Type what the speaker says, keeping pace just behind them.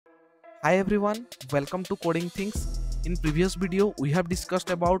Hi everyone, welcome to Coding Things. In previous video we have discussed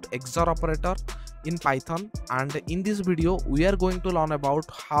about XOR operator in Python, and in this video we are going to learn about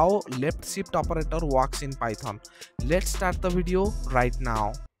how left shift operator works in Python. Let's start the video right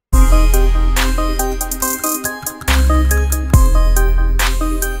now.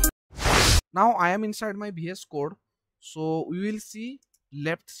 Now I am inside my VS Code, so we will see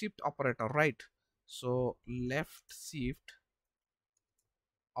left shift operator, right? So left shift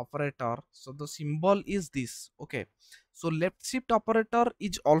operator, so the symbol is this. Okay, so left shift operator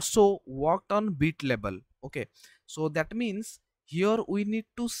is also worked on bit level. Okay, so that means here we need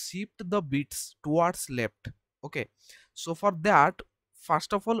to shift the bits towards left. Okay, so for that,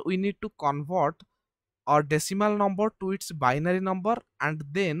 first of all we need to convert a decimal number to its binary number, and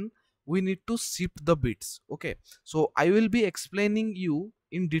then we need to shift the bits. Okay, so I will be explaining you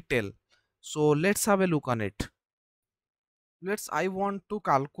in detail, so let's have a look on it. I want to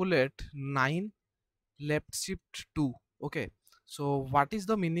calculate 9 left shift 2. Okay, so what is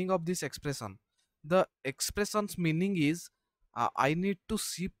the meaning of this expression? The expression's meaning is I need to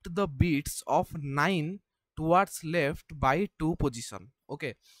shift the bits of 9 towards left by 2 position.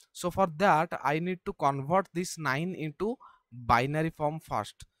 Okay, so for that I need to convert this 9 into binary form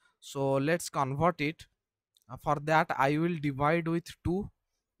first. So let's convert it. For that I will divide with 2,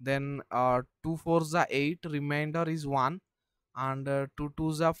 then 2 4s are 8, remainder is 1, and 2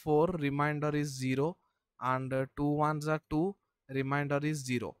 2s are 4, remainder is 0, and 2 1s are 2, remainder is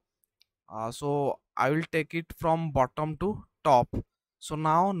 0. So I will take it from bottom to top. So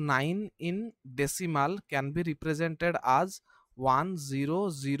now 9 in decimal can be represented as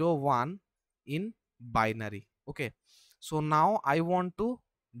 1001 in binary. Okay, so now I want to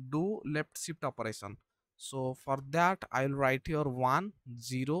do left shift operation. So for that I will write here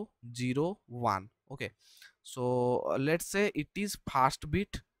 1001. Okay, so let's say it is first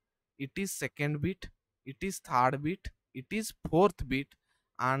bit, it is second bit, it is third bit, it is fourth bit,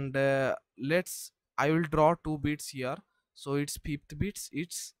 and I will draw 2 bits here. So it's fifth bits,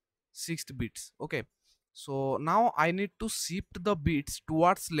 it's sixth bits. Okay, so now I need to shift the bits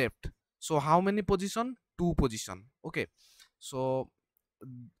towards left. So how many position? 2 position. Okay, so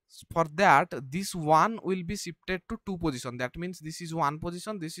for that this 1 will be shifted to 2 position. That means this is 1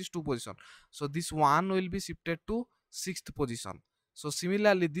 position, this is 2 position, so this 1 will be shifted to 6th position. So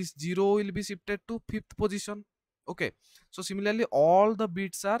similarly this 0 will be shifted to 5th position. Okay, so similarly all the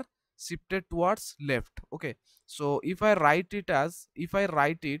bits are shifted towards left. Okay, so if I write it,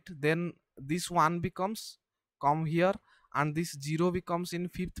 then this 1 becomes come here, and this 0 becomes in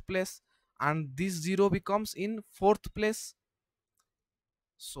 5th place, and this 0 becomes in 4th place.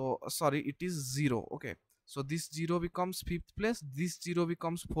 So sorry, it is 0. Okay, so this 0 becomes 5th place, this 0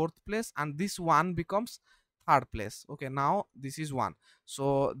 becomes 4th place, and this 1 becomes 3rd place. Okay, now this is 1.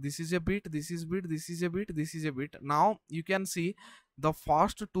 So this is a bit, this is bit, this is a bit, this is a bit. Now you can see the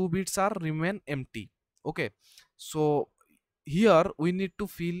first 2 bits are remain empty. Okay, so here we need to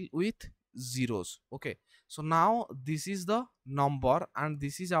fill with zeros. Okay, so now this is the number and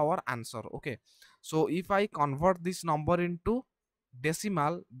this is our answer. Okay, so if I convert this number into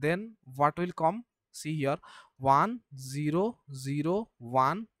decimal, then what will come? See here,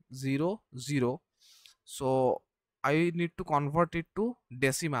 1001000. So I need to convert it to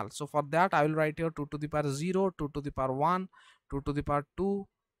decimal. So for that I will write here 2 to the power 0, 2 to the power 1, 2 to the power 2,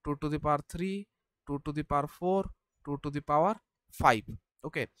 2 to the power 3, 2 to the power 4, 2 to the power 5.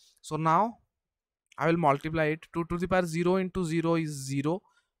 Okay, so now I will multiply it. 2 to the power 0 into 0 is 0,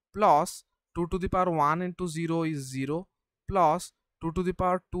 plus 2 to the power 1 into 0 is 0, plus 2 to the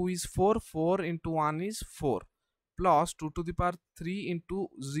power 2 is 4, 4 into 1 is 4, plus 2 to the power 3 into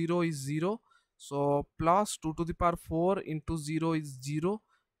 0 is 0, so plus 2 to the power 4 into 0 is 0,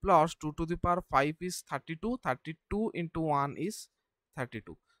 plus 2 to the power 5 is 32, 32 into 1 is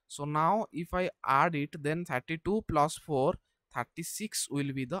 32. So now if I add it, then 32 plus 4, 36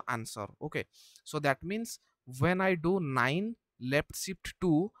 will be the answer. Okay, so that means when I do 9 left shift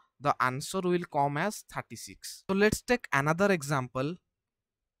 2, the answer will come as 36. So let's take another example.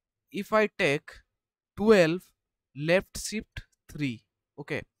 If I take 12 left shift 3.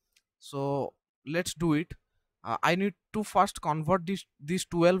 Okay, so let's do it. I need to first convert this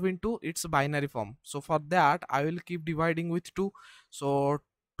 12 into its binary form. So for that I will keep dividing with 2. So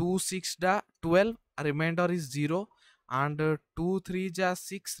 2 6 da 12, remainder is 0, and 2 3 ja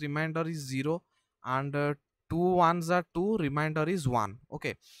 6, remainder is 0, and 2 1s are 2, remainder is 1.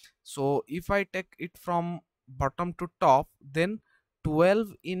 Okay, so if I take it from bottom to top, then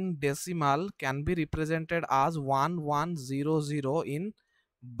 12 in decimal can be represented as 1100 in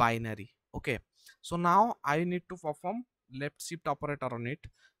binary. Okay, so now I need to perform left shift operator on it.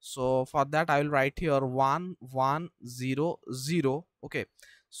 So for that I will write here 1 1 0 0. Okay,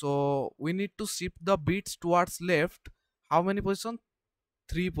 so we need to shift the bits towards left. How many positions?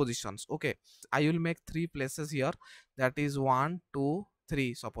 3 positions. Okay, I will make 3 places here, that is 1 2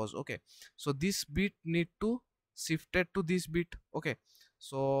 3 suppose. Okay, so this bit need to shifted to this bit. Okay,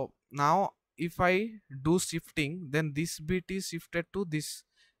 so now if I do shifting, then this bit is shifted to this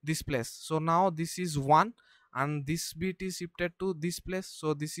place. So now this is 1, and this bit is shifted to this place,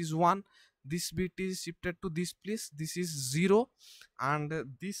 so this is 1. This bit is shifted to this place, this is 0, and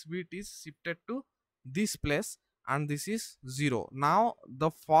this bit is shifted to this place, and this is 0. Now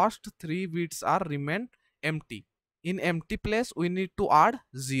the first 3 bits are remain empty. In empty place we need to add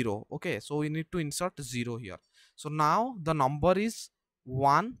 0. Okay, so we need to insert 0 here. So now the number is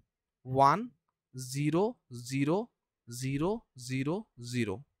 1 1 0 0 0 0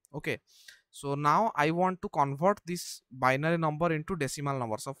 0. Okay, so now I want to convert this binary number into decimal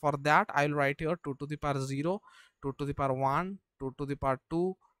number. So for that I will write here 2 to the power 0, 2 to the power 1, 2 to the power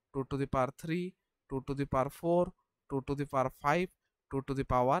 2, 2 to the power 3, 2 to the power 4, 2 to the power 5, 2 to the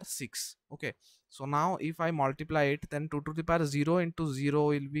power 6. Okay, so now if I multiply it, then 2 to the power 0 into 0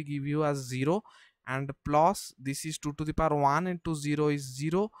 will be give you as 0, and plus this is 2 to the power 1 into 0 is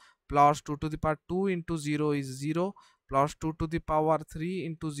 0, plus 2 to the power 2 into 0 is 0, plus 2 to the power 3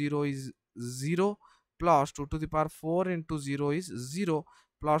 into 0 is 0, plus 2 to the power 4 into 0 is 0,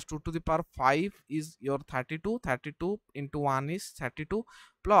 plus 2 to the power 5 is your 32, 32 into 1 is 32,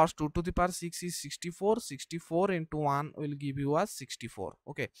 plus 2 to the power 6 is 64, 64 into 1 will give you as 64.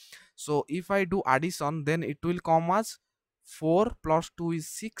 Okay, so if I do addition, then it will come as 4 plus 2 is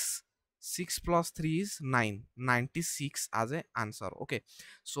 6, 6 plus 3 is 9, 96 as a answer. Okay,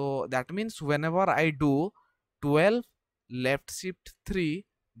 so that means whenever I do 12 left shift 3,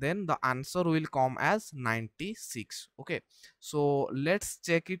 then the answer will come as 96. Okay, so let's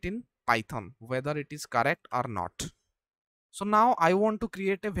check it in Python whether it is correct or not. So now I want to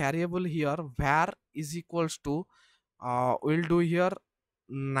create a variable here, var is equals to we'll do here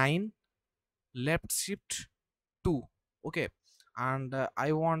 9 left shift 2. Okay, and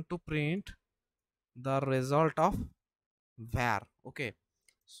I want to print the result of var. Okay,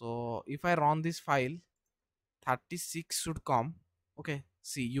 so if I run this file, 36 should come. Okay,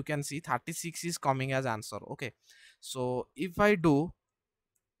 see, you can see 36 is coming as answer. Okay, so if I do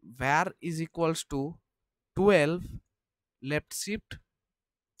var is equals to 12 left shift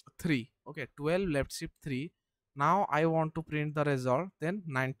 3. Okay, 12 left shift 3. Now I want to print the result, then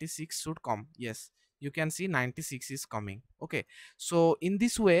 96 should come. Yes, you can see 96 is coming. Okay, so in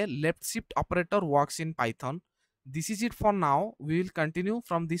this way left shift operator works in Python. This is it for now. We will continue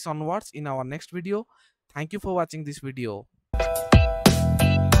from this onwards in our next video. Thank you for watching this video.